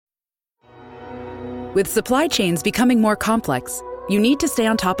With supply chains becoming more complex, you need to stay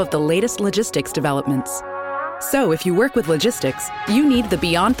on top of the latest logistics developments. So if you work with logistics, you need the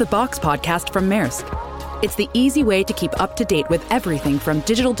Beyond the Box podcast from Maersk. It's the easy way to keep up to date with everything from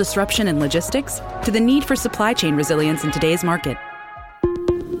digital disruption in logistics to the need for supply chain resilience in today's market.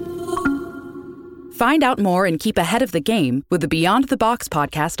 Find out more and keep ahead of the game with the Beyond the Box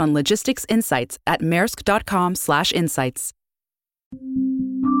podcast on logistics insights at maersk.com/insights.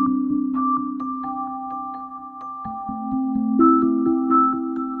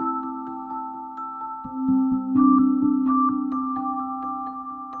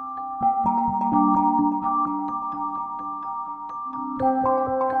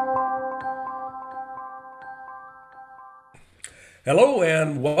 Hello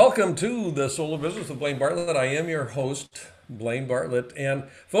and welcome to the Soul of Business with Blaine Bartlett. I am your host, Blaine Bartlett. And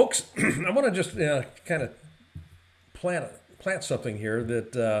folks, I want to just kind of plant something here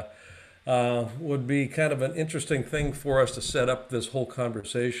that would be kind of an interesting thing for us to set up this whole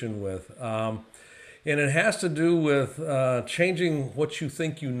conversation with. And it has to do with changing what you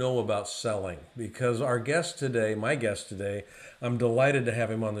think you know about selling. Because our guest today, my guest today, I'm delighted to have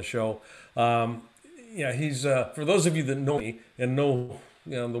him on the show. Yeah, he's for those of you that know me and know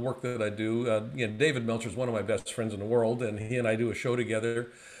the work that I do. David Meltzer is one of my best friends in the world, and he and I do a show together,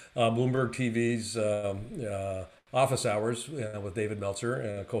 Bloomberg TV's Office Hours with David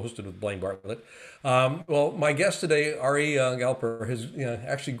Meltzer, co-hosted with Blaine Bartlett. Well, my guest today, Ari Galper, has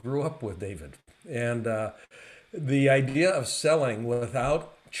actually grew up with David, and the idea of selling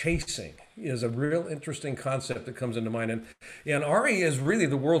without chasing is a real interesting concept that comes into mind. And Ari is really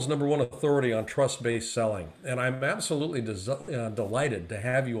the world's #1 authority on trust-based selling. And I'm absolutely delighted to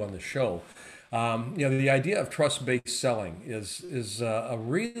have you on the show. The idea of trust-based selling is a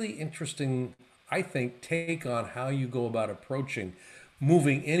really interesting, I think, take on how you go about approaching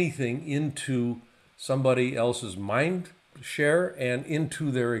moving anything into somebody else's mind share and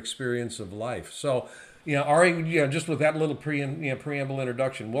into their experience of life. So, Ari, just with that little preamble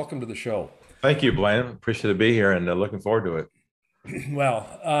introduction, welcome to the show. Thank you, Blaine. Appreciate to be here and looking forward to it. Well,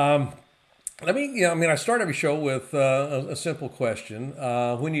 I start every show with a simple question.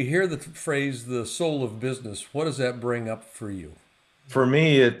 When you hear the phrase "the soul of business," what does that bring up for you? For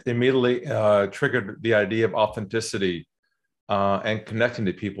me, it immediately triggered the idea of authenticity and connecting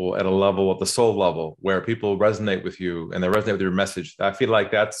to people at a level, at the soul level, where people resonate with you and they resonate with your message. I feel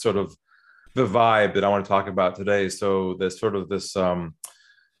like that's sort of the vibe that I want to talk about today. So there's sort of this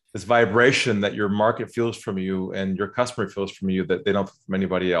vibration that your market feels from you and your customer feels from you that they don't feel from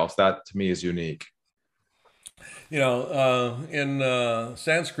anybody else. That to me is unique. In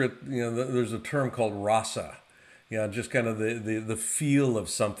Sanskrit, there's a term called rasa. Just kind of the feel of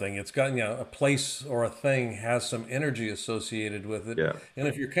something. It's got, a place or a thing has some energy associated with it. Yeah. And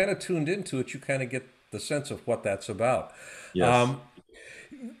if you're kind of tuned into it, you kind of get the sense of what that's about. Yes.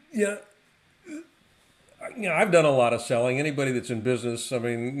 I've done a lot of selling. Anybody that's in business,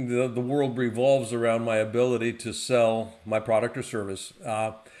 the world revolves around my ability to sell my product or service.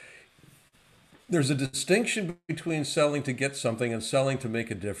 There's a distinction between selling to get something and selling to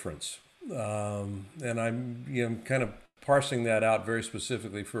make a difference. And I'm kind of parsing that out very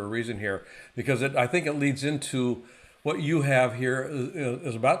specifically for a reason here, because I think it leads into what you have here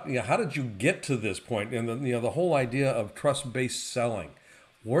is about, how did you get to this point? And the whole idea of trust-based selling.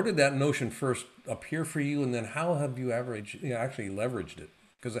 Where did that notion first appear for you, and then how have you actually leveraged it?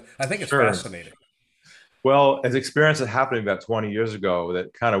 Because I think it's fascinating. Well, an experience that happened about 20 years ago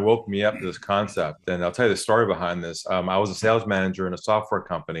that kind of woke me up to this concept. And I'll tell you the story behind this. I was a sales manager in a software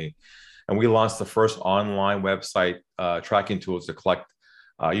company, and we launched the first online website tracking tools to collect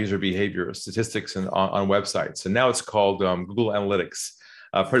user behavior statistics on websites. And now it's called Google Analytics,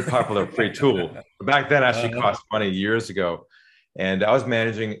 a pretty popular free tool. But back then, it actually cost money years ago. And I was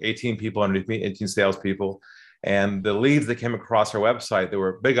managing 18 people underneath me, 18 salespeople. And the leads that came across our website, there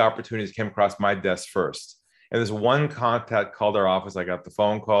were big opportunities came across my desk first. And this one contact called our office. I got the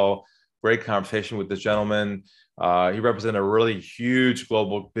phone call, great conversation with this gentleman. He represented a really huge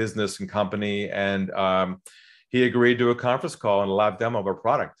global business and company. And he agreed to a conference call and a live demo of our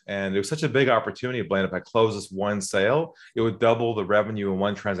product. And it was such a big opportunity, Blaine. If I closed this one sale, it would double the revenue in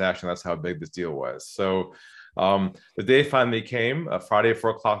one transaction. That's how big this deal was. So the day finally came, Friday at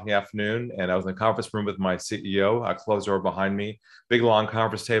 4:00 in the afternoon, and I was in the conference room with my CEO. I closed the door behind me, big long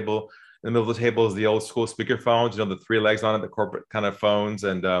conference table. In the middle of the table is the old school speaker phones, the 3 legs on it, the corporate kind of phones.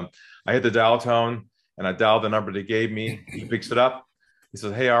 And I hit the dial tone and I dialed the number they gave me. He picks it up. He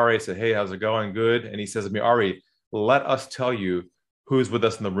says, "Hey, Ari." I said, "Hey, how's it going?" "Good." And he says to me, "Ari, let us tell you who's with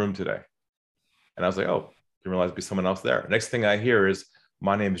us in the room today." And I was like, "Oh, didn't realize there'd be someone else there." Next thing I hear is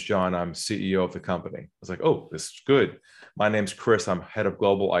My name is John. I'm CEO of the company. I was like, oh, this is good. My name's Chris. I'm head of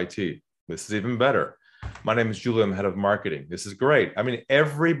global IT. This is even better. My name is Julie. I'm head of marketing. This is great. I mean,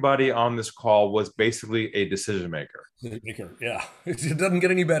 everybody on this call was basically a decision maker. Yeah, it doesn't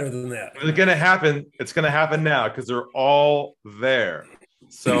get any better than that. It's going to happen. It's going to happen now because they're all there.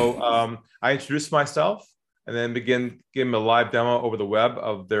 So I introduced myself and then give them a live demo over the web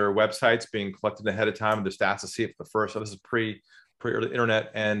of their websites being collected ahead of time and the stats to see if the first. So this is pre-early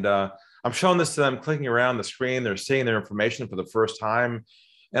internet, and I'm showing this to them, clicking around the screen. They're seeing their information for the first time.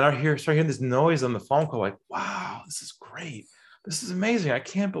 And I start hearing this noise on the phone call, like, wow, this is great. This is amazing. I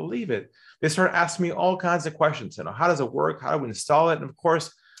can't believe it. They start asking me all kinds of questions. How does it work? How do we install it? And of course,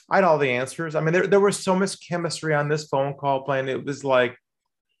 I had all the answers. I mean, there was so much chemistry on this phone call, Blaine. It was like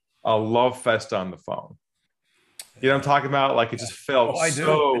a love fest on the phone. You know what I'm talking about? Like, it just felt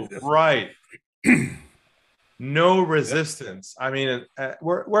so right. No resistance. I mean,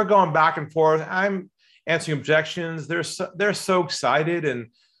 we're going back and forth. I'm answering objections. They're so excited, and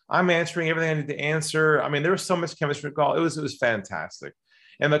I'm answering everything I need to answer. I mean, there was so much chemistry call. It was fantastic.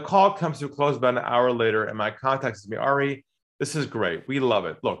 And the call comes to a close about an hour later, and my contact says to me, Ari, this is great. We love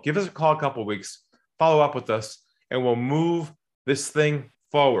it. Look, give us a call a couple of weeks, follow up with us, and we'll move this thing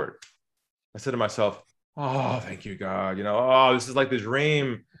forward. I said to myself, oh, thank you, God. This is like the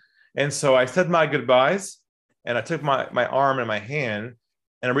dream. And so I said my goodbyes, and I took my arm and my hand,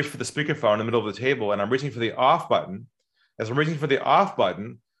 and I reached for the speakerphone in the middle of the table, and I'm reaching for the off button. As I'm reaching for the off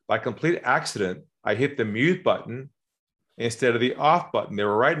button, by complete accident, I hit the mute button instead of the off button. They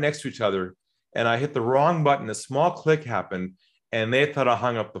were right next to each other, and I hit the wrong button. A small click happened, and they thought I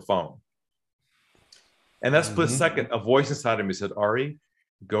hung up the phone. And that split second, a voice inside of me said, Ari,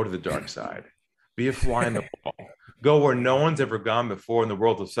 go to the dark side. Be a fly in the wall. Go where no one's ever gone before in the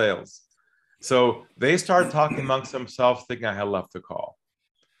world of sales. So they started talking amongst themselves, thinking I had left the call.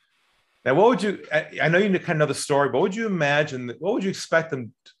 Now, what would you, I know you kind of know the story, but what would you imagine, what would you expect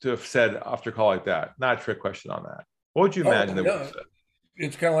them to have said after a call like that? Not a trick question on that. What would you imagine they would have said?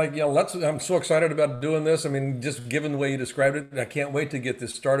 It's kind of like, I'm so excited about doing this. I mean, just given the way you described it, I can't wait to get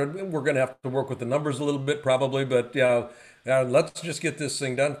this started. We're going to have to work with the numbers a little bit probably, but let's just get this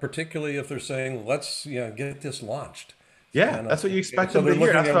thing done, particularly if they're saying, let's get this launched. Yeah, that's what you expect them to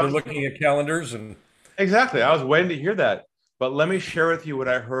hear. They're looking at calendars and. Exactly. I was waiting to hear that. But let me share with you what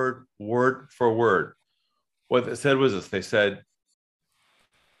I heard word for word. What they said was this. They said,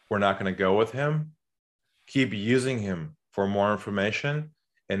 we're not going to go with him. Keep using him for more information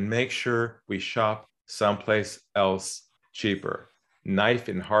and make sure we shop someplace else cheaper. Knife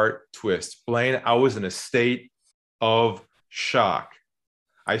and heart twist. Blaine, I was in a state of shock.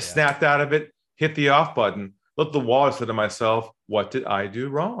 I snapped out of it, hit the off button, looked at the wall, and said to myself, what did I do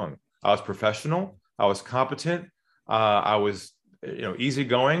wrong? I was professional. I was competent. I was,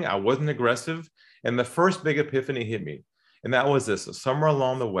 easygoing. I wasn't aggressive. And the first big epiphany hit me. And that was this: somewhere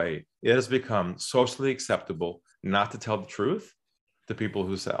along the way, it has become socially acceptable not to tell the truth to people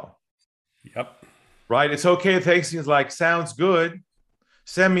who sell. Yep. Right? It's okay to take things like, sounds good.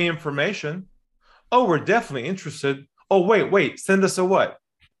 Send me information. Oh, we're definitely interested. Oh, wait. Send us a what?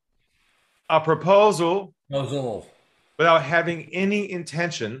 A proposal. Without having any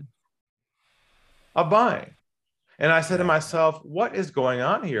intention of buying. And I said to myself, what is going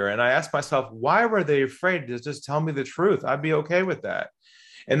on here? And I asked myself, why were they afraid to just tell me the truth? I'd be okay with that.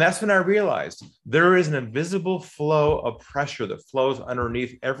 And that's when I realized there is an invisible flow of pressure that flows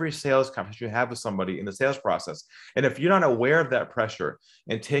underneath every sales conversation you have with somebody in the sales process. And if you're not aware of that pressure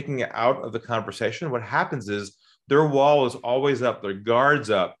and taking it out of the conversation, what happens is their wall is always up, their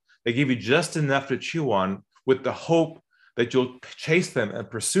guard's up. They give you just enough to chew on with the hope that you'll chase them and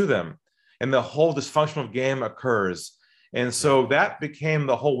pursue them. And the whole dysfunctional game occurs. And so that became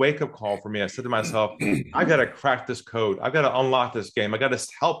the whole wake-up call for me. I said to myself, I got to crack this code. I've got to unlock this game. I got to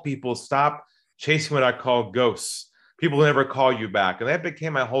help people stop chasing what I call ghosts. People who never call you back. And that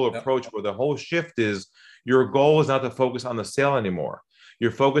became my whole approach, where the whole shift is your goal is not to focus on the sale anymore. Your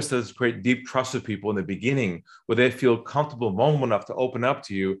focus is to create deep trust with people in the beginning, where they feel comfortable, vulnerable enough to open up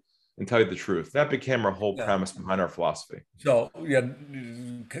to you and tell you the truth. That became our whole premise behind our philosophy. So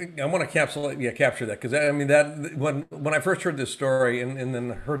I want to capture that, because I mean that when I first heard this story and then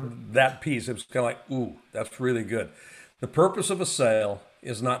heard that piece, it was kind of like, ooh, that's really good. The purpose of a sale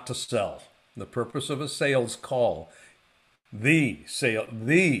is not to sell. The purpose of a sales call, the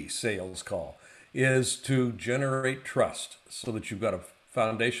sales call, is to generate trust, so that you've got a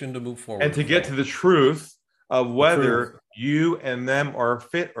foundation to move forward and to get to the truth of whether you and them are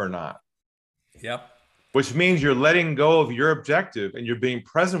fit or not. Yep. Which means you're letting go of your objective and you're being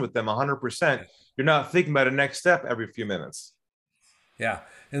present with them 100%. You're not thinking about a next step every few minutes. Yeah,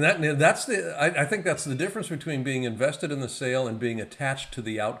 and that's I think that's the difference between being invested in the sale and being attached to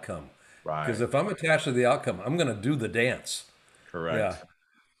the outcome. Because Right. if I'm attached to the outcome, I'm going to do the dance. Yeah, Correct.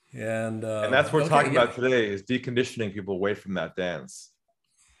 and And that's what we're okay, talking yeah, about today is deconditioning people away from that dance.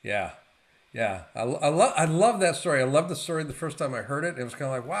 yeah, yeah. I love that story. I love the story the first time I heard it. It was kind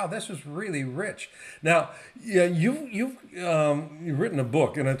of like, wow, this is really rich. Now, yeah, you've written a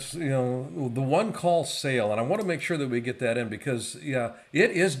book, and it's the one call sale, and I want to make sure that we get that in because yeah, it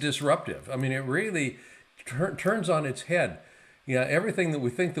is disruptive. I mean, it really turns on its head. Yeah, everything that we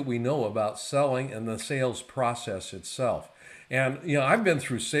think that we know about selling and the sales process itself. And I've been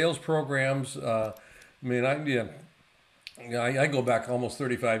through sales programs. I mean, I go back almost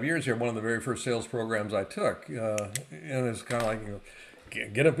 35 years here. One of the very first sales programs I took, and it's kind of like,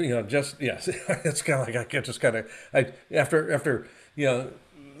 get up, just yes, it's kind of like I get just kind of after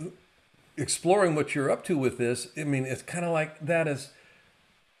exploring what you're up to with this. I mean, it's kind of like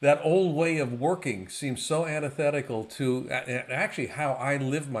that old way of working seems so antithetical to actually how I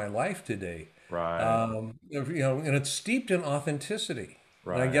live my life today. Right. And it's steeped in authenticity.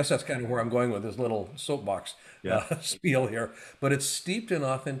 And I Right. guess that's kind of where I'm going with this little soapbox Yeah. spiel here. But it's steeped in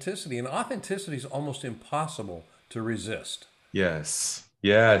authenticity, and authenticity is almost impossible to resist. Yes.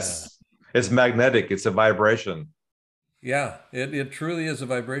 Yeah. Yes. It's magnetic. It's a vibration. Yeah, it truly is a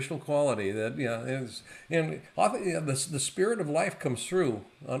vibrational quality that is, and the spirit of life comes through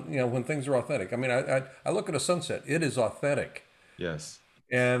when things are authentic. I mean, I look at a sunset; it is authentic, Yes.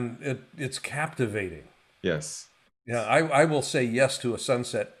 and it's captivating. Yes. Yeah, I will say yes to a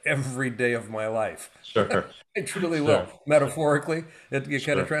sunset every day of my life. Sure. I truly will. Sure. Metaphorically, it kind of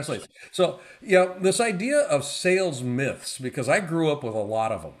Sure. translates. So, yeah, this idea of sales myths, because I grew up with a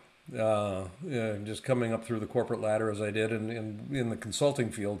lot of them, just coming up through the corporate ladder as I did in the consulting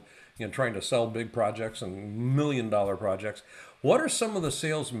field, trying to sell big projects and $1 million projects. What are some of the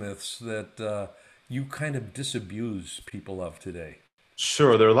sales myths that you kind of disabuse people of today?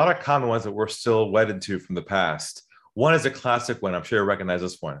 Sure. There are a lot of common ones that we're still wedded to from the past. One is a classic one. I'm sure you recognize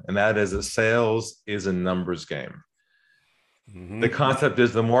this one, and that is that sales is a numbers game. The Hmm. concept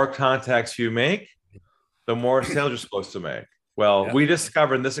is the more contacts you make, the more sales you're supposed to make. Well, Yeah. we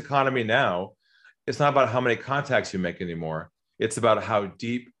discover in this economy now, it's not about how many contacts you make anymore. It's about how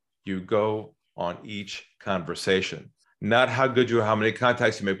deep you go on each conversation. Not how good you are, how many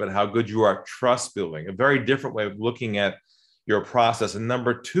contacts you make, but how good you are at trust building. A very different way of looking at your process. And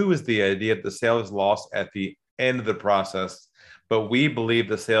number two is the idea that the sale is lost at the end of the process. But we believe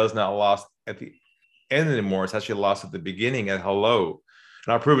the sale is not lost at the end anymore. It's actually lost at the beginning at hello.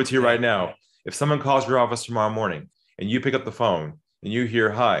 And I'll prove it to you Yeah. right now. If someone calls your office tomorrow morning and you pick up the phone and you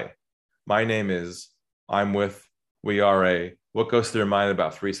hear, hi, my name is, I'm with, we are a, what goes through your mind in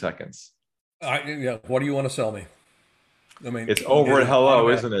about 3 seconds? Yeah. What do you want to sell me? I mean, It's over it at is hello,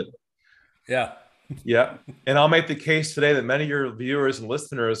 automatic. isn't it? Yeah. Yeah. And I'll make the case today that many of your viewers and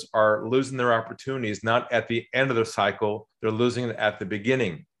listeners are losing their opportunities, not at the end of the cycle. They're losing it at the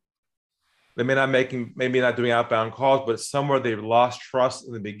beginning. They may not making, maybe not doing outbound calls, but somewhere they've lost trust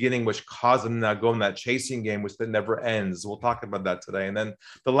in the beginning, which caused them to now go in that chasing game, which that never ends. We'll talk about that today. And then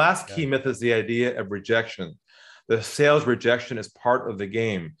the last Yeah. key myth is the idea of rejection. The sales rejection is part of the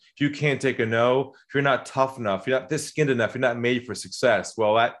game. If you can't take a no, if you're not tough enough, you're not thick-skinned enough, you're not made for success.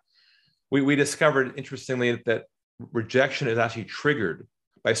 Well, that we discovered interestingly that rejection is actually triggered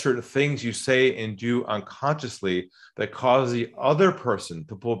by certain things you say and do unconsciously that cause the other person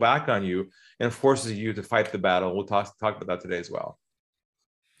to pull back on you and forces you to fight the battle. We'll talk about that today as well.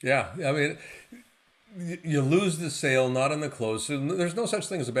 Yeah. I mean, you lose the sale, not in the close. So there's no such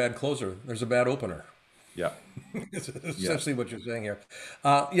thing as a bad closer. There's a bad opener. Yeah. It's Yeah. essentially what you're saying here.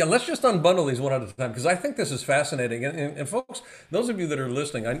 Yeah, let's just unbundle these one at a time because I think this is fascinating. And folks, those of you that are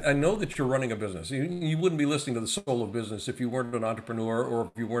listening, I know that you're running a business. You wouldn't be listening to the Soul of Business if you weren't an entrepreneur or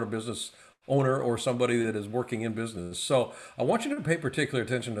if you weren't a business owner or somebody that is working in business. So I want you to pay particular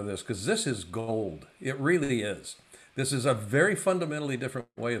attention to this because this is gold. It really is. This is a very fundamentally different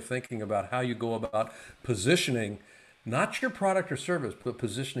way of thinking about how you go about positioning not your product or service, but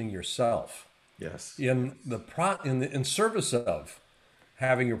positioning yourself Yes. in service of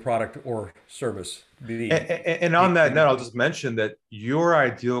having your product or service be. And on that note, I'll just mention that your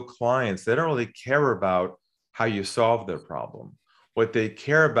ideal clients, they don't really care about how you solve their problem. What they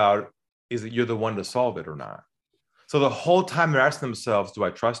care about is that you're the one to solve it or not. So the whole time they're asking themselves, do I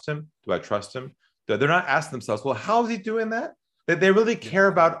trust him? Do I trust him? They're not asking themselves, well, how is he doing that? They really care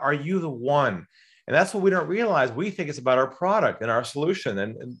about, are you the one? And that's what we don't realize. We think it's about our product and our solution.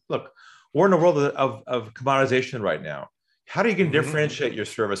 And look, we're in a world of commoditization right now. How do you can Mhm. differentiate your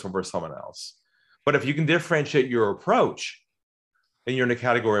service over someone else? But if you can differentiate your approach, and you're in a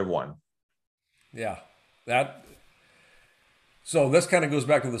category of one. Yeah. That. So this kind of goes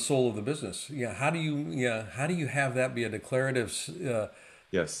back to the soul of the business. How do you have that be a declarative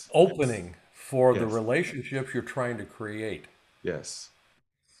Yes. opening for the Yes. relationships you're trying to create? Yes.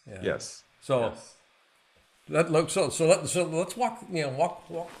 Yeah. Yes. So Yes. let's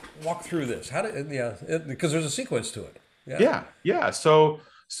walk through this. How do because there's a sequence to it. Yeah. Yeah. Yeah. So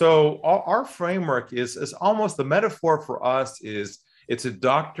our framework is almost the metaphor for us is it's a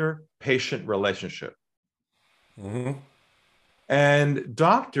doctor-patient relationship. Hmm. And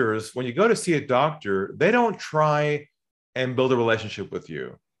doctors, when you go to see a doctor, they don't try and build a relationship with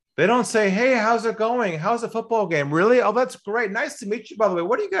you. They don't say, "Hey, how's it going? How's the football game? Really? Oh, that's great. Nice to meet you, by the way.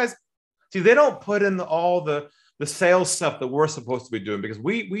 What do you guys see?" They don't put in all the sales stuff that we're supposed to be doing because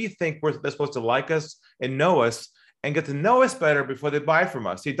we think they're supposed to like us and know us and get to know us better before they buy from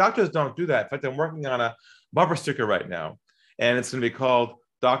us. See, doctors don't do that. In fact, I'm working on a bumper sticker right now, and it's going to be called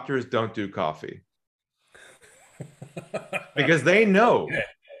 "Doctors Don't Do Coffee." Because they know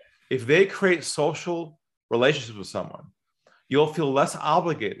if they create social relationships with someone, you'll feel less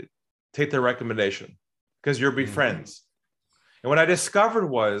obligated to take their recommendation because you'll be friends. And what I discovered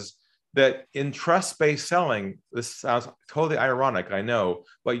was that in trust-based selling, this sounds totally ironic, I know,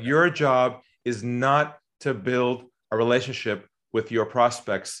 but your job is not to build a relationship with your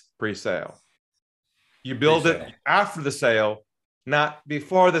prospects pre-sale. You build it after the sale, not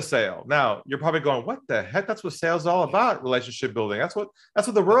before the sale. Now, you're probably going, what the heck? That's what sales is all about, relationship building. That's what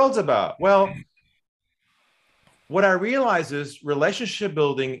the world's about. Well, what I realize is relationship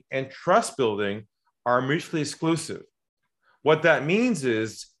building and trust building are mutually exclusive. What that means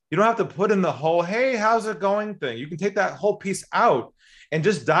is you don't have to put in the whole, "Hey, how's it going?" thing. You can take that whole piece out and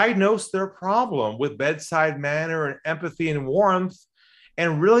just diagnose their problem with bedside manner and empathy and warmth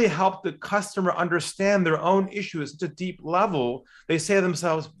and really help the customer understand their own issue at such a deep level. They say to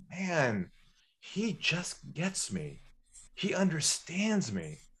themselves, "Man, he just gets me. He understands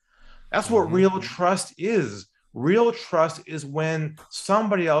me." That's what real trust is. Real trust is when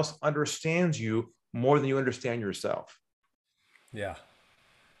somebody else understands you more than you understand yourself. Yeah.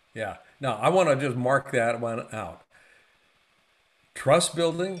 Yeah. Now, I want to just mark that one out. Trust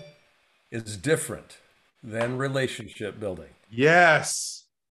building is different than relationship building. Yes.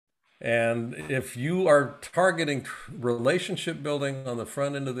 And if you are targeting relationship building on the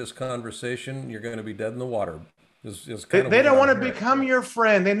front end of this conversation, you're going to be dead in the water. They don't want to become your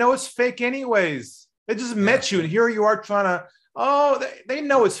friend. They know it's fake anyways. They just met you, and here you are trying to, they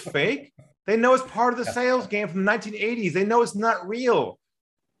know it's fake. They know it's part of the sales game from the 1980s. They know it's not real.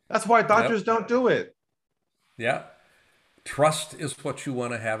 That's why doctors don't do it. Yeah. Trust is what you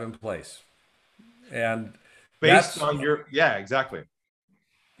want to have in place. And based on your, exactly.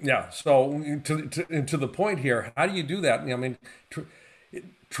 Yeah. So to the point here, how do you do that? I mean,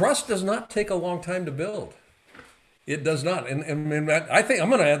 trust does not take a long time to build. It does not. And I think I'm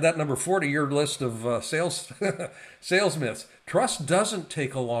going to add that number 4 to your list of sales myths. Trust doesn't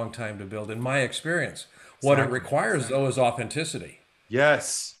take a long time to build, in my experience. What it requires, though, is authenticity.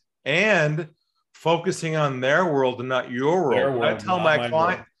 Yes. And focusing on their world and not your world. What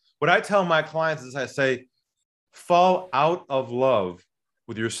I tell my clients is I say, fall out of love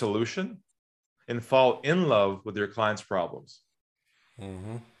with your solution and fall in love with your client's problems.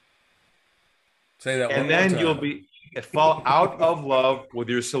 Mm-hmm. Say that and then you'll be fall out of love with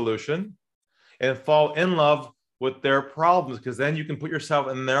your solution and fall in love with their problems, because then you can put yourself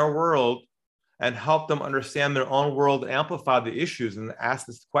in their world and help them understand their own world, amplify the issues, and ask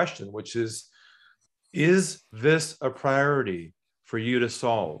this question, which is this a priority for you to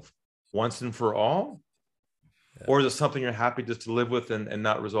solve once and for all? Yeah. Or is it something you're happy just to live with and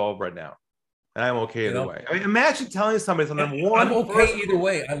not resolve right now? And I'm okay either way. I mean, imagine telling somebody something. I'm okay either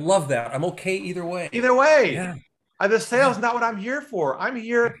way. I love that. I'm okay either way. Either way. Yeah. The sales is not what I'm here for. I'm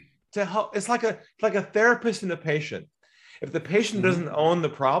here to help. It's like a therapist and a patient. If the patient doesn't own the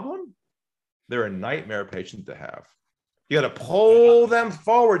problem, they're a nightmare patient to have. You got to pull them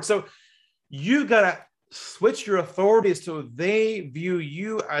forward. So you got to switch your authority so they view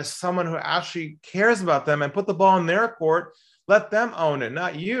you as someone who actually cares about them and put the ball in their court. Let them own it,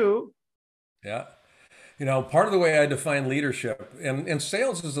 not you. Yeah. You know, part of the way I define leadership, and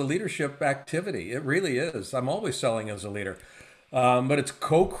sales is a leadership activity. It really is. I'm always selling as a leader. But it's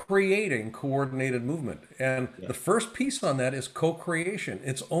co-creating coordinated movement. And the first piece on that is co-creation.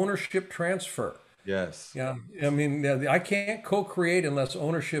 It's ownership transfer. Yes. Yeah. I mean, I can't co-create unless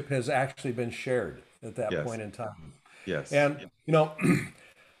ownership has actually been shared at that point in time. Yes. And, you know,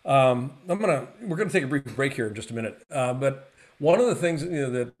 we're going to take a brief break here in just a minute. But One of the things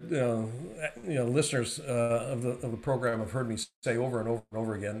that listeners of the program have heard me say over and over and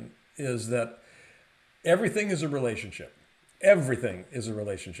over again is that everything is a relationship. Everything is a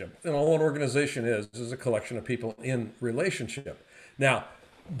relationship. And all an organization is a collection of people in relationship. Now,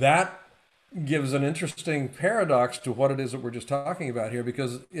 that gives an interesting paradox to what it is that we're just talking about here,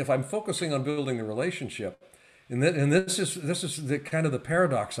 because if I'm focusing on building the relationship, and this is the kind of the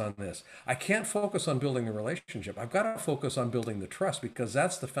paradox on this, I can't focus on building the relationship. I've got to focus on building the trust, because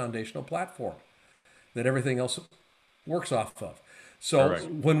that's the foundational platform that everything else works off of. So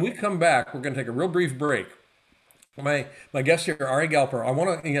when we come back, we're going to take a real brief break. My guest here, Ari Galper, I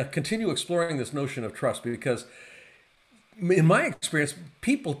want to continue exploring this notion of trust, because in my experience,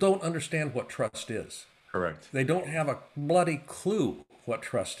 people don't understand what trust is. Correct. They don't have a bloody clue what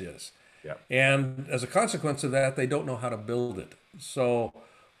trust is. Yeah. And as a consequence of that, they don't know how to build it. So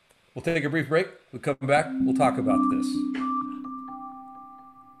we'll take a brief break. We'll come back. We'll talk about this.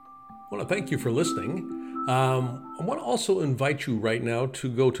 I want to thank you for listening. I want to also invite you right now to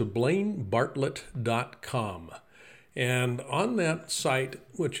go to blainebartlett.com. And on that site,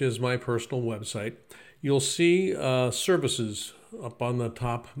 which is my personal website, you'll see services up on the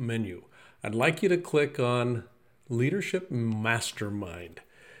top menu. I'd like you to click on Leadership Mastermind.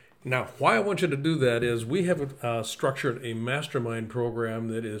 Now, why I want you to do that is we have structured a mastermind program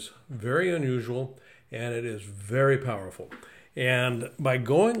that is very unusual, and it is very powerful. And by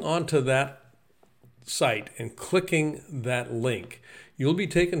going onto that site and clicking that link, you'll be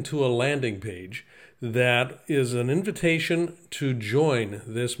taken to a landing page that is an invitation to join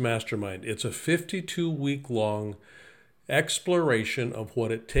this mastermind. It's a 52-week-long exploration of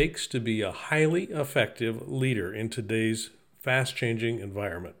what it takes to be a highly effective leader in today's fast-changing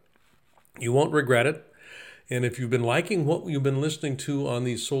environment. You won't regret it. And if you've been liking what you've been listening to on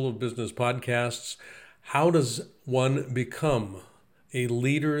these Soul of Business podcasts, how does one become a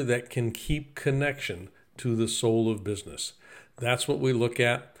leader that can keep connection to the soul of business? That's what we look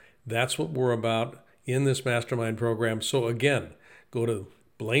at. That's what we're about in this mastermind program. So again, go to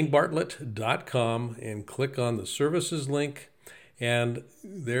blainebartlett.com and click on the services link, and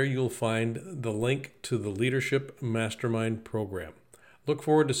there you'll find the link to the Leadership Mastermind program. Look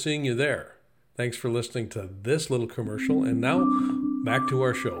forward to seeing you there. Thanks for listening to this little commercial, and now back to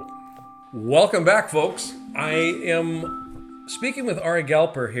our show. Welcome back, folks. I am speaking with Ari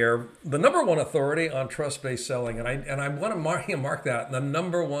Galper here, the number one authority on trust-based selling, and I want to mark that, the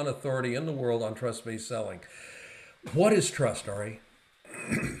number one authority in the world on trust-based selling. What is trust, Ari?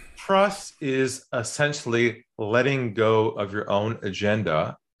 Trust is essentially letting go of your own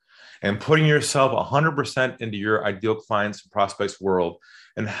agenda and putting yourself 100% into your ideal clients and prospects world,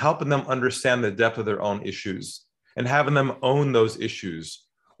 and helping them understand the depth of their own issues and having them own those issues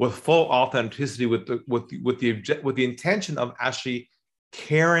with full authenticity, with the intention of actually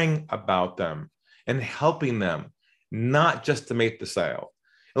caring about them and helping them, not just to make the sale.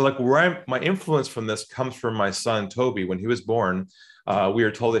 And like my influence from this comes from my son, Toby. When he was born, we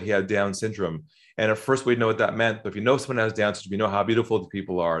were told that he had Down syndrome. And at first we didn't know what that meant. But if you know someone has Down syndrome, you know how beautiful the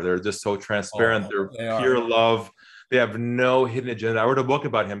people are. They're just so transparent. They're pure love. They have no hidden agenda. I wrote a book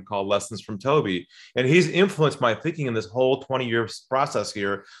about him called Lessons from Toby. And he's influenced my thinking in this whole 20-year process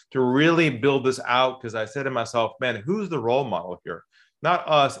here to really build this out. Because I said to myself, man, who's the role model here? Not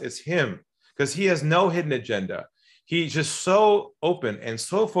us, it's him. Because he has no hidden agenda. He's just so open and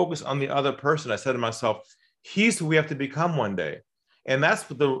so focused on the other person. I said to myself, he's who we have to become one day. And that's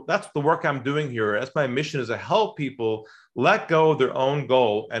the work I'm doing here. That's my mission, is to help people let go of their own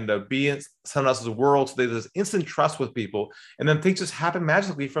goal and to be in someone else's world, so there's instant trust with people, and then things just happen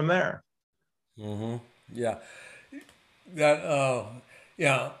magically from there. Mm-hmm. Yeah. That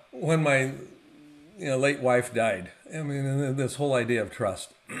when my late wife died, I mean, this whole idea of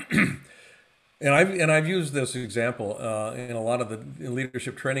trust. And I've used this example in a lot of the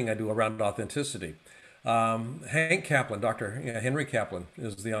leadership training I do around authenticity. Hank Kaplan, Dr. Henry Kaplan,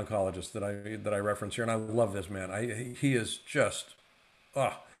 is the oncologist that I reference here, and I love this man. He is just,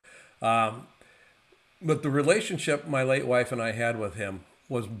 but the relationship my late wife and I had with him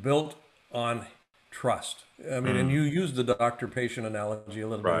was built on trust. I mean, and you used the doctor-patient analogy a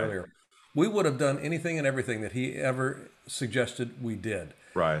little bit earlier. We would have done anything and everything that he ever suggested we did.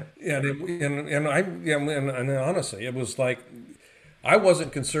 Right. And honestly, it was like I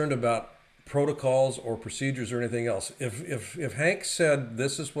wasn't concerned about protocols or procedures or anything else. If Hank said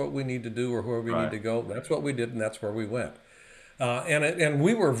this is what we need to do or where we need to go, that's what we did, and that's where we went. And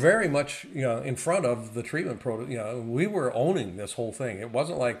we were very much in front of the treatment protocol. We were owning this whole thing. It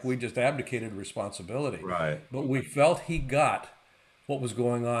wasn't like we just abdicated responsibility. Right. But we felt he got what was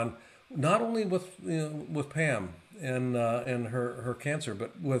going on, not only with Pam, and her cancer,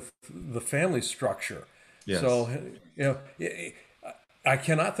 but with the family structure. Yes. So, I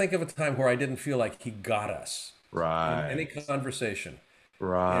cannot think of a time where I didn't feel like he got us in any Right. conversation. And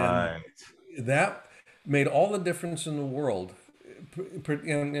Right. that made all the difference in the world.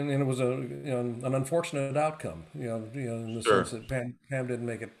 And it was an unfortunate outcome, in the sense Sure. that Pam didn't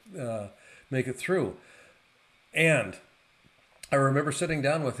make it through. And I remember sitting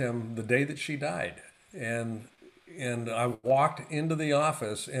down with him the day that she died, and I walked into the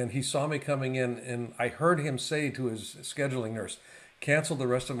office, and he saw me coming in, and I heard him say to his scheduling nurse, "Cancel the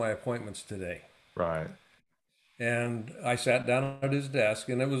rest of my appointments today." Right. And I sat down at his desk,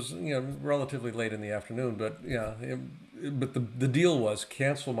 and it was relatively late in the afternoon, but but the deal was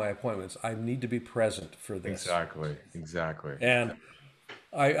cancel my appointments. I need to be present for this, Exactly. Exactly. and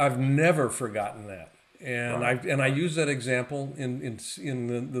I've never forgotten that. And Right. I use that example in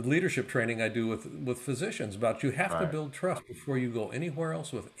the leadership training I do with physicians about you have to Right. build trust before you go anywhere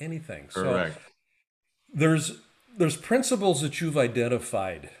else with anything. So Correct. there's there's principles that you've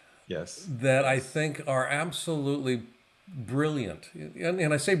identified Yes. that I think are absolutely brilliant.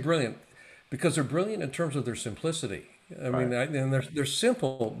 And I say brilliant because they're brilliant in terms of their simplicity. I Right. mean, and they're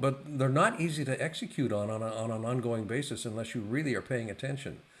simple, but they're not easy to execute on an ongoing basis unless you really are paying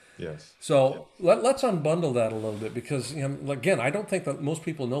attention. Yes. So let's unbundle that a little bit because, again, I don't think that most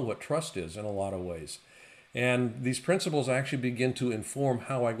people know what trust is in a lot of ways. And these principles actually begin to inform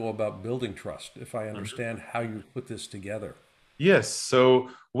how I go about building trust if I understand how you put this together. Yes. So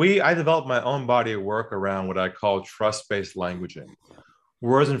I developed my own body of work around what I call trust-based languaging.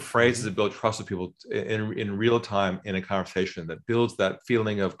 Words and phrases Hmm. that build trust with people in real time in a conversation that builds that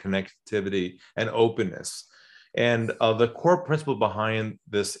feeling of connectivity and openness. And the core principle behind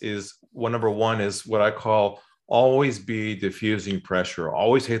this is number one is what I call always be diffusing pressure,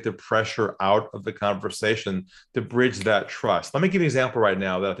 always take the pressure out of the conversation to bridge that trust. Let me give you an example right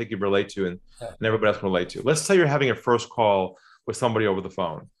now that I think you relate to and everybody else can relate to. Let's say you're having a first call with somebody over the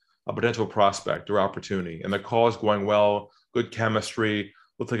phone, a potential prospect or opportunity, and the call is going well, good chemistry,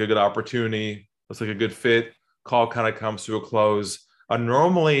 looks like a good opportunity, looks like a good fit. Call kind of comes to a close.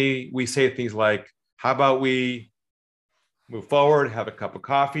 Normally, we say things like, "How about we move forward, have a cup of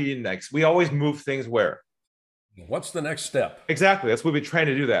coffee?" Next, we always move things where? What's the next step? Exactly. That's what we're trying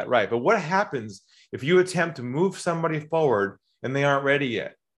to do that, right? But what happens if you attempt to move somebody forward and they aren't ready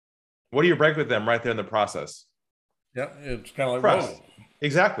yet? What do you break with them right there in the process? Yeah, it's kind of like, Trust. whoa.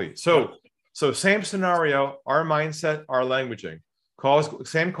 Exactly. Yep. So same scenario, our mindset, our languaging.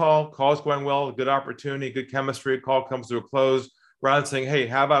 Same calls going well, good opportunity, good chemistry, call comes to a close. Rather than saying, "Hey,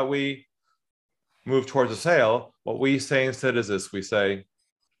 how about we move towards a sale?" What we say instead is this: we say,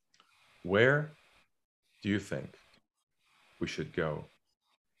 "Where do you think we should go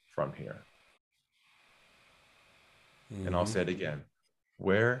from here?" And I'll Hmm. say it again.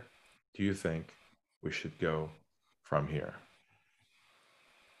 Where do you think we should go from here?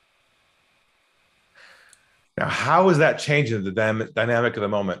 Now, how is that changing the dynamic of the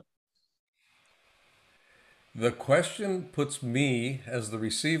moment? The question puts me as the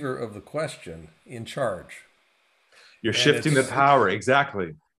receiver of the question in charge. You're And shifting the power.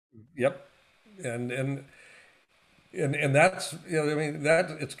 Exactly. yep. And that's, I mean, that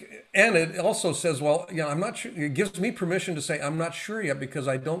it's, and it also says, well, I'm not sure. It gives me permission to say, I'm not sure yet because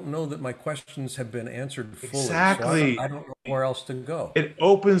I don't know that my questions have been answered fully. So I Exactly. don't know where else to go. It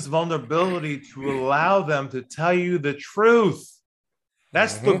opens vulnerability to allow them to tell you the truth.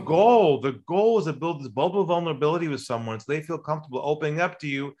 That's the Hmm. goal. The goal is to build this bubble of vulnerability with someone so they feel comfortable opening up to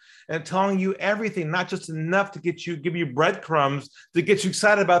you and telling you everything, not just enough to give you breadcrumbs to get you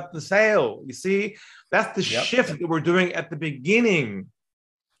excited about the sale. You see, that's the Yep. shift that we're doing at the beginning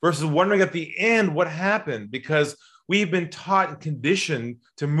versus wondering at the end what happened because we've been taught and conditioned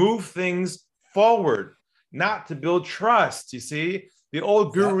to move things forward, not to build trust. You see, the old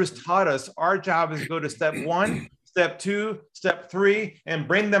Yep. gurus taught us our job is to go to step one, step two, step three, and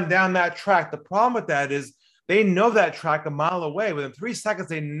bring them down that track. The problem with that is they know that track a mile away. Within 3 seconds,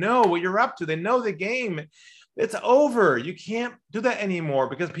 they know what you're up to. They know the game. It's over. You can't do that anymore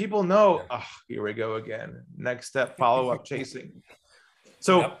because people know, oh, here we go again. Next step, follow up, chasing.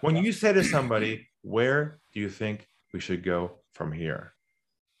 So Yep. when you say to somebody, "Where do you think we should go from here?"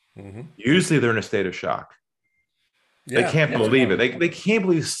 Hmm. Usually they're in a state of shock. They Yeah. can't That's believe it. right. They can't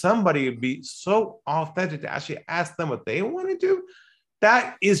believe somebody would be so authentic to actually ask them what they want to do.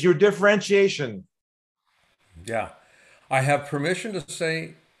 That is your differentiation. Yeah. I have permission to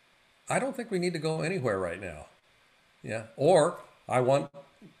say, I don't think we need to go anywhere right now. Yeah. Or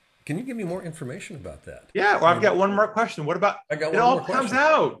can you give me more information about that? Yeah. Or I I've mean, got one more question. What about I got it one all more comes question.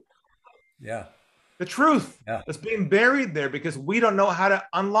 out? Yeah. The truth Yeah. that's being buried there because we don't know how to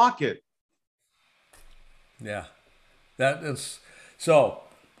unlock it. Yeah. That is so.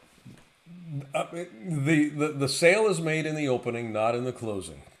 The sale is made in the opening, not in the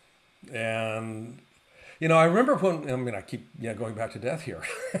closing. And I remember I keep going back to death here.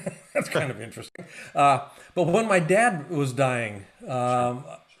 That's kind of interesting. But when my dad was dying,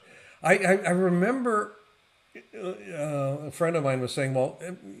 I remember a friend of mine was saying, "Well,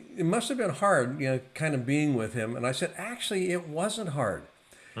 it must have been hard, kind of being with him." And I said, "Actually, it wasn't hard."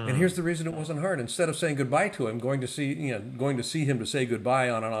 And here's the reason it wasn't hard. Instead of saying goodbye to him, going to see him to say goodbye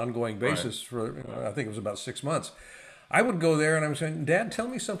on an ongoing basis for, I think it was about 6 months, I would go there and I'm saying, "Dad, tell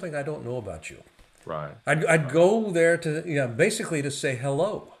me something I don't know about you." Right. I'd go there to, basically to say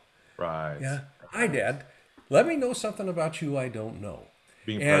hello. Right. Yeah. "Hi, Dad. Let me know something about you I don't know."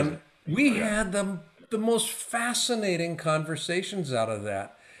 Being And present. we had the most fascinating conversations out of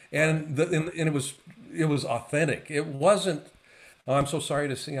that. And it was authentic. It wasn't, "Oh, I'm so sorry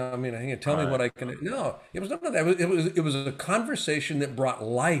to see. Tell me Right. what I can." No, it was none of that. It was a conversation that brought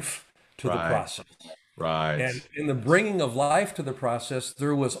life to the Right. process. Right. And in the bringing of life to the process,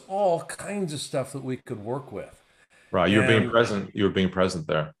 there was all kinds of stuff that we could work with. Right. You're being And present. You're being present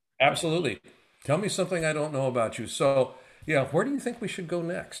there. absolutely, tell me something I don't know about you. So, yeah, where do you think we should go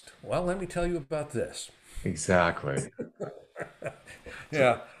next? Well, let me tell you about this. Exactly.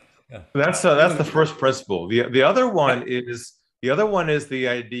 Yeah, yeah, it That's was. the first principle. The other one is the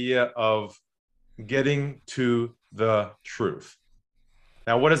idea of getting to the truth.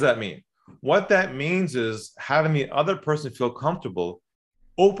 Now, what does that mean? What that means is having the other person feel comfortable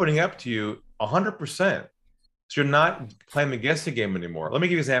opening up to you 100%. So you're not playing the guessing game anymore. Let me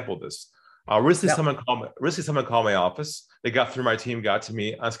give you an example of this. Yeah. Recently, someone called my office. They got through my team, got to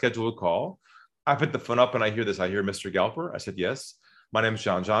me, unscheduled a call. I picked the phone up and I hear this. I hear Mr. Galper. I said, "Yes. My name is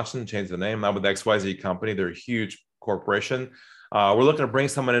John Johnson." Changed the name. I'm with XYZ company. They're a huge corporation. We're looking to bring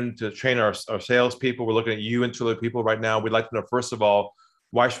someone in to train our salespeople. We're looking at you and two other people right now. We'd like to know, first of all,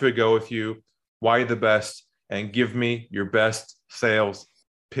 why should we go with you? Why are you the best? And give me your best sales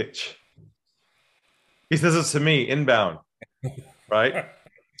pitch. He says this to me inbound, right?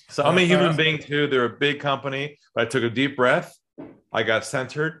 So I'm a human being too. They're a big company, but I took a deep breath. I got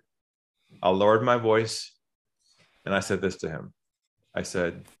centered. I lowered my voice and I said this to him. I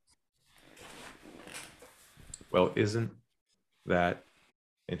said, "Well, isn't that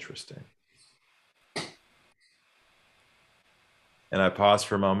interesting?" And I paused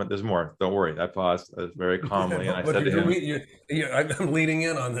for a moment. There's more. Don't worry. I paused very calmly and I But said to him, I'm leaning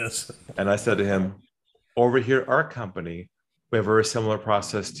in on this. and I said to him, "Over here at our company, we have a very similar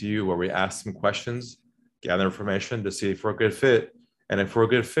process to you where we ask some questions, gather information to see if we're a good fit. And if we're a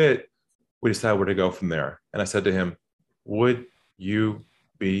good fit, we decide where to go from there." And I said to him, "Would you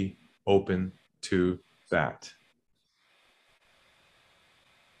be open to that?"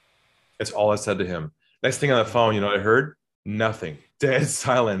 That's all I said to him. Next thing on the phone, you know what I heard? Nothing. Dead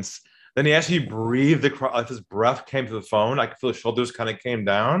silence. Then he actually breathed across, like his breath came to the phone. I could feel his shoulders kind of came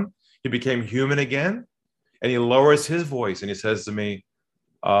down. He became human again. And he lowers his voice and he says to me,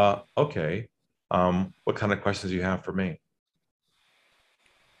 "Okay, what kind of questions do you have for me?"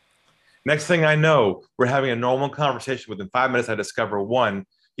 Next thing I know, we're having a normal conversation. Within 5 minutes, I discover one,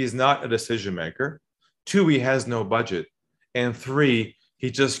 he's not a decision maker. Two, he has no budget. And three,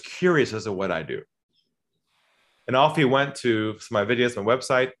 he's just curious as to what I do. And off he went to my videos, my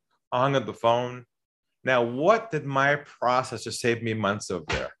website, hung up the phone. Now, what did my process just save me months of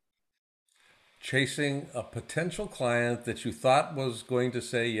there? Chasing a potential client that you thought was going to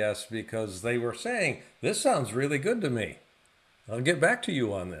say yes because they were saying, "This sounds really good to me. I'll get back to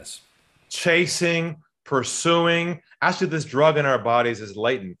you on this." Chasing, pursuing. Actually, this drug in our bodies is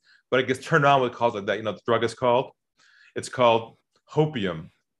latent, but it gets turned on with calls like that. You know, the drug is called? It's called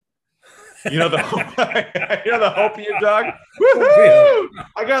hopium. You know the you know the hopium drug? Woohoo!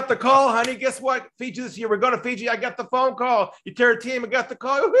 I got the call, honey. Guess what? Fiji this year. We're going to Fiji. I got the phone call. You tell your team, I got the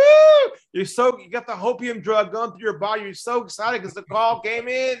call. Woohoo! You got the hopium drug going through your body. You're so excited because the call came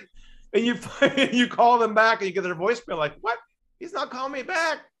in. And you call them back and you get their voicemail like, "What? He's not calling me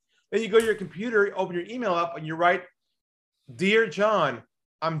back." Then you go to your computer, open your email up, and you write, "Dear John,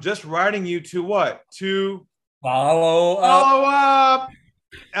 I'm just writing you to what? To Follow up. follow up."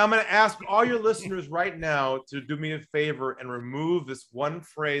 I'm going to ask all your listeners right now to do me a favor and remove this one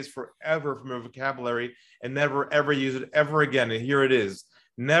phrase forever from your vocabulary and never, ever use it ever again. And here it is.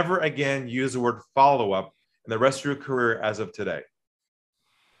 Never again use the word follow up in the rest of your career as of today.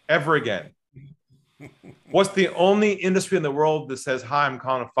 Ever again. What's the only industry in the world that says, "Hi, I'm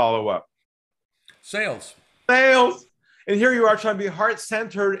calling to follow up"? Sales. Sales. And here you are trying to be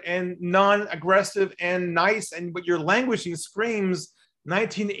heart-centered and non-aggressive and nice, but your languaging screams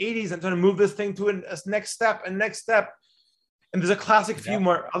 1980s and trying to move this thing to a next step and next step. And there's a classic few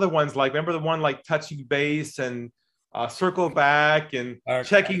more other ones, like remember the one like touching base and circle back and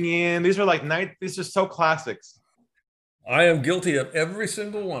checking in. These are like these are so classics. I am guilty of every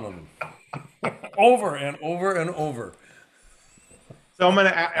single one of them, over and over and over. So I'm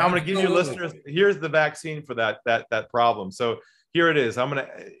gonna give you listeners. Here's the vaccine for that problem. So here it is. I'm gonna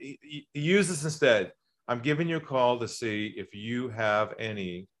use this instead. I'm giving you a call to see if you have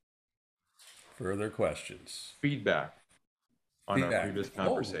any further questions, feedback on our previous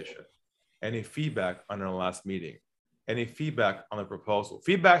conversation, any feedback on our last meeting, any feedback on the proposal.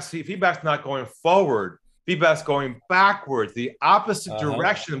 Feedback's not going forward. Feedback's going backwards, the opposite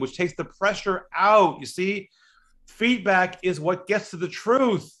direction, which takes the pressure out. You see, feedback is what gets to the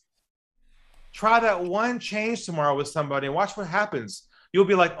truth. Try that one change tomorrow with somebody and watch what happens. You'll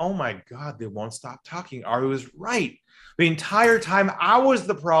be like, oh my God, they won't stop talking. Ari was right. The entire time I was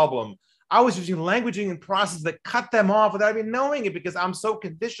the problem. I was using languaging and processes that cut them off without even knowing it because I'm so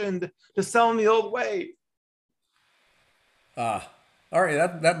conditioned to sell in the old way. All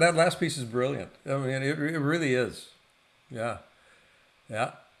right, that last piece is brilliant. I mean, it really is. Yeah.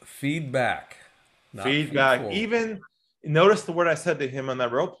 Feedback. Feedback. Even notice the word I said to him on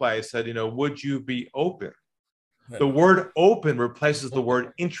that role play. I said, would you be open? The word open replaces the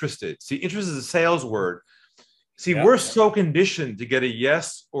word interested. See, interested is a sales word. See, we're so conditioned to get a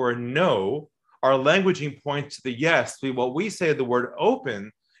yes or a no. Our languaging points to the yes. What we say the word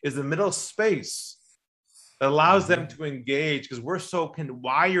open is the middle space that allows them to engage because we're so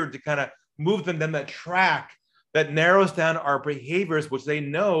wired to kind of move them down that track that narrows down our behaviors, which they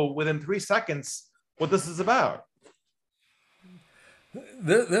know within 3 seconds what this is about.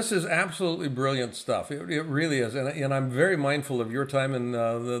 This is absolutely brilliant stuff. It really is. And I'm very mindful of your time and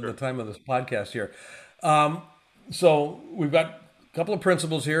the time of this podcast here. So we've got a couple of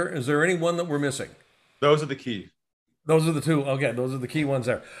principles here. Is there any one that we're missing? Those are the key. Those are the two. Okay, those are the key ones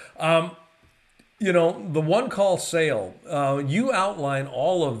there. The one call sale, you outline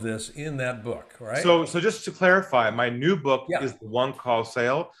all of this in that book, right? So just to clarify, my new book is the one call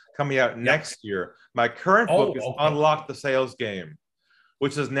sale coming out next year. My current book is Unlock the Sales Game,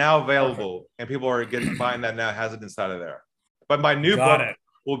 which is now available, and people are buying that now, has it inside of there. But my new book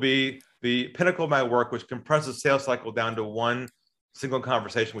will be the pinnacle of my work, which compresses sales cycle down to one single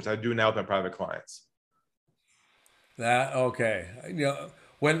conversation, which I do now with my private clients.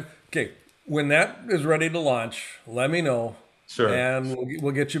 When that is ready to launch, let me know. Sure. And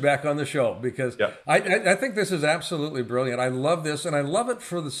we'll get you back on the show because I think this is absolutely brilliant. I love this, and I love it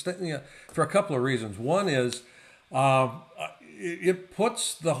for for a couple of reasons. One is it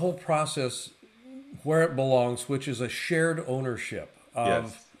puts the whole process where it belongs, which is a shared ownership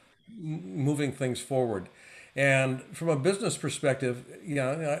of moving things forward. And from a business perspective,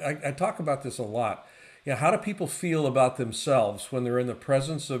 I talk about this a lot. How do people feel about themselves when they're in the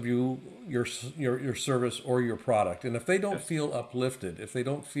presence of your service or your product? And if they don't feel uplifted, if they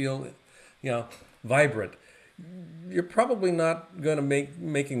don't feel, vibrant, you're probably not going to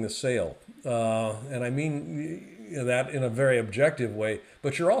making the sale. And I mean that in a very objective way,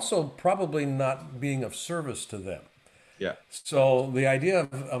 but you're also probably not being of service to them. Yeah. So the idea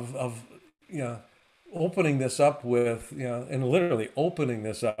of opening this up with, and literally opening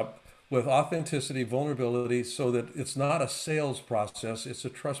this up with authenticity, vulnerability, so that it's not a sales process, it's a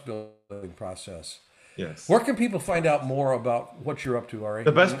trust building process. Yes. Where can people find out more about what you're up to, Ari?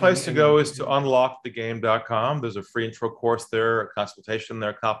 The best place to go is to unlockthegame.com. There's a free intro course there, a consultation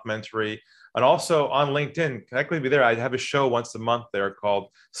there, complimentary. And also on LinkedIn, connect with me there. I have a show once a month there called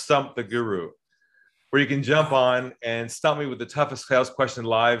Stump the Guru, where you can jump on and stump me with the toughest sales question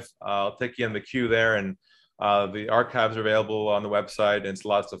live. I'll take you in the queue there, and the archives are available on the website, and it's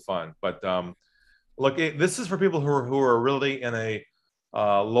lots of fun. But look, this is for people who are really in a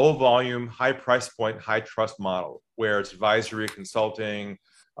low volume, high price point, high trust model, where it's advisory, consulting,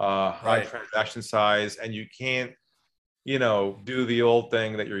 high transaction size, and you can't, do the old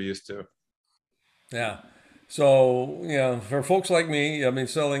thing that you're used to. Yeah. So, for folks like me,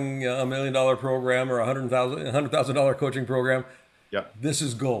 selling $1 million program or $100,000 coaching program, this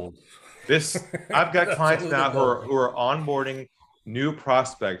is gold. I've got clients now who are onboarding new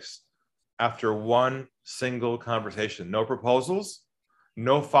prospects after one single conversation. No proposals,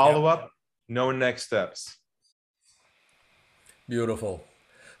 no follow-up, no next steps. Beautiful.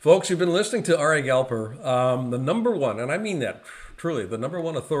 Folks, you've been listening to Ari Galper, the number one, and I mean that truly, the number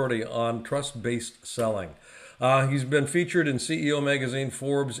one authority on trust-based selling. He's been featured in CEO Magazine,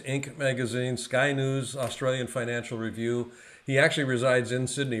 Forbes, Inc. Magazine, Sky News, Australian Financial Review. He actually resides in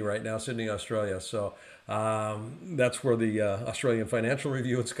Sydney right now, Sydney, Australia. So that's where the Australian Financial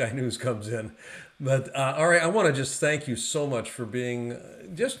Review and Sky News comes in. But Ari, I want to just thank you so much for being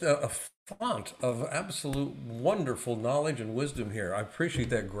just a font of absolute wonderful knowledge and wisdom here. I appreciate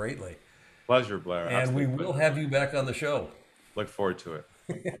that greatly. Pleasure, Blair. And Absolute we will have you back on the show. Look forward to it.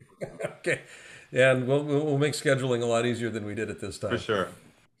 Okay. And we'll make scheduling a lot easier than we did at this time. For sure.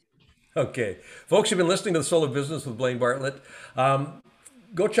 Okay. Folks, you've been listening to The Soul of Business with Blaine Bartlett.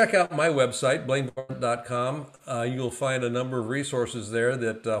 Go check out my website, blainebartlett.com. You'll find a number of resources there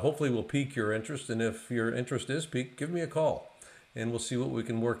that hopefully will pique your interest. And if your interest is piqued, give me a call. And we'll see what we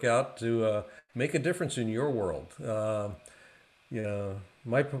can work out to make a difference in your world.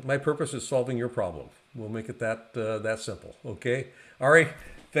 My purpose is solving your problem. We'll make it that simple. Okay? Ari,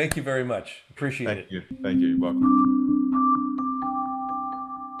 thank you very much. Appreciate it. Thank you. Thank you. You're welcome.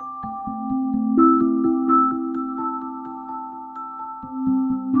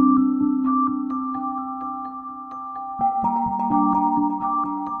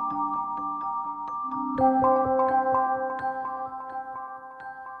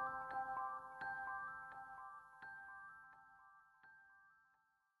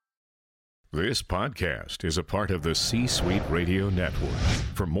 This podcast is a part of the C-Suite Radio Network.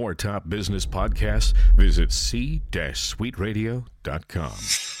 For more top business podcasts, visit c-suiteradio.com.